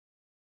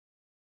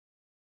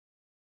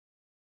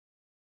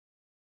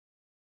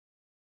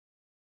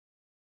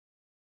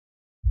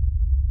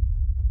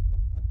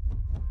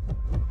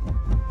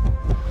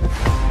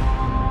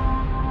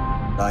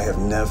I have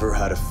never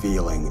had a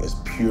feeling as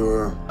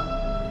pure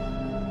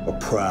or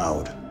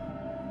proud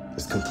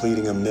as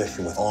completing a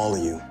mission with all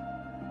of you.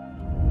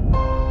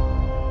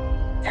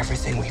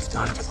 Everything we've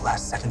done for the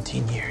last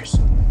 17 years,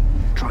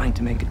 trying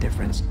to make a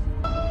difference.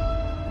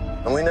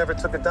 And we never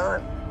took a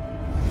dime.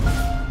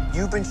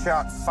 You've been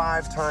shot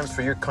 5 times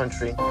for your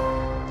country,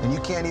 and you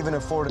can't even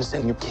afford to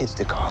send your kids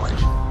to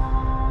college.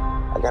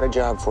 I got a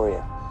job for you.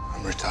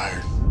 I'm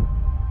retired.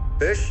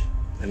 Fish?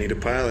 I need a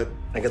pilot.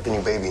 I got the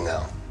new baby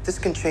now. This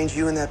can change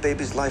you and that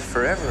baby's life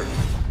forever.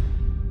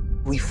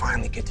 We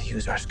finally get to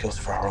use our skills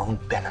for our own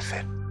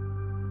benefit.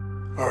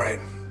 All right,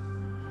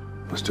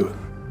 let's do it.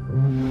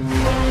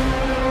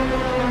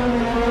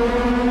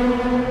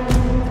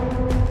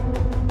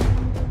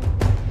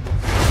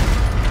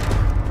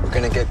 We're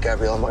gonna get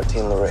Gabriel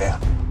Martin Larrea,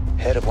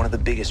 head of one of the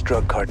biggest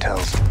drug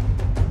cartels.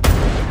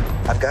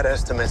 I've got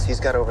estimates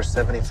he's got over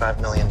 $75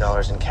 million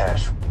in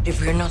cash.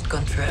 If we're not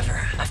gone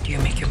forever, after you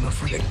make your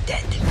move, you're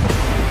dead.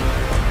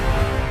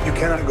 You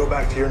cannot go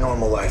back to your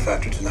normal life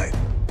after tonight.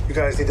 You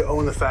guys need to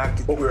own the fact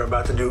that what we're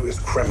about to do is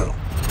criminal.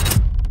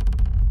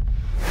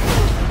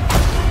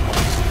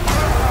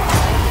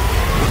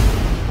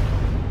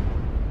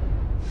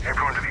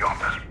 Everyone to the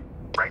office,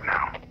 right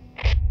now.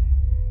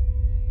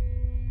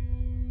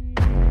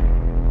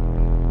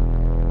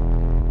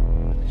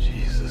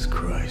 Jesus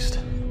Christ.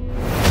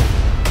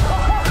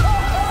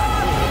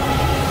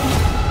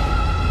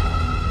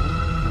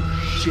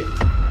 Shit.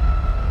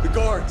 The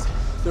guards,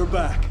 they're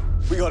back.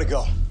 We gotta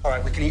go. All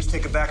right, we can each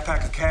take a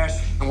backpack of cash,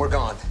 and we're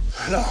gone.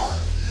 No,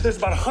 There's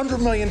about $100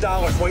 million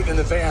waiting in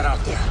the van out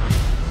there.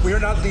 We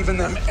are not leaving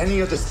them any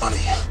of this money.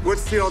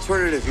 What's the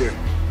alternative here?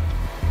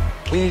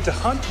 We need to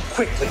hunt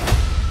quickly.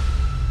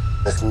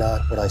 That's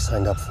not what I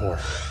signed up for.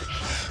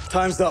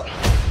 time's up.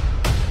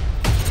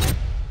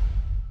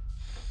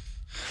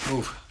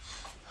 Move.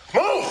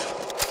 Move!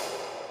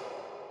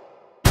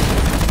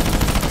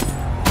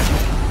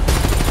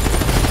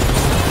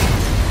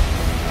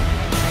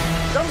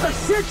 That was a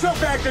shit show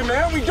back then,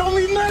 man. We don't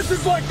leave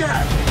messes like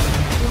that.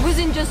 It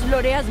wasn't just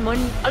Lorea's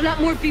money. A lot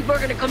more people are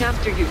gonna come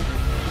after you.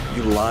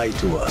 You lied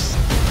to us.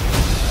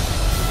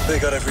 They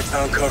got every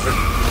town covered.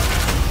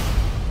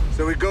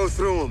 So we go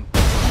through them.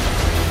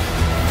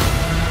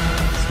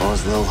 As far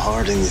as Lil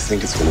Harding you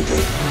think it's gonna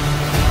be.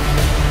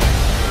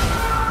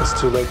 It's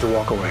too late to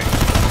walk away.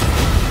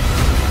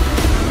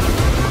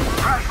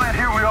 Crash land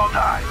here, we all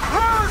die.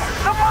 Lose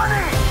the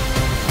money!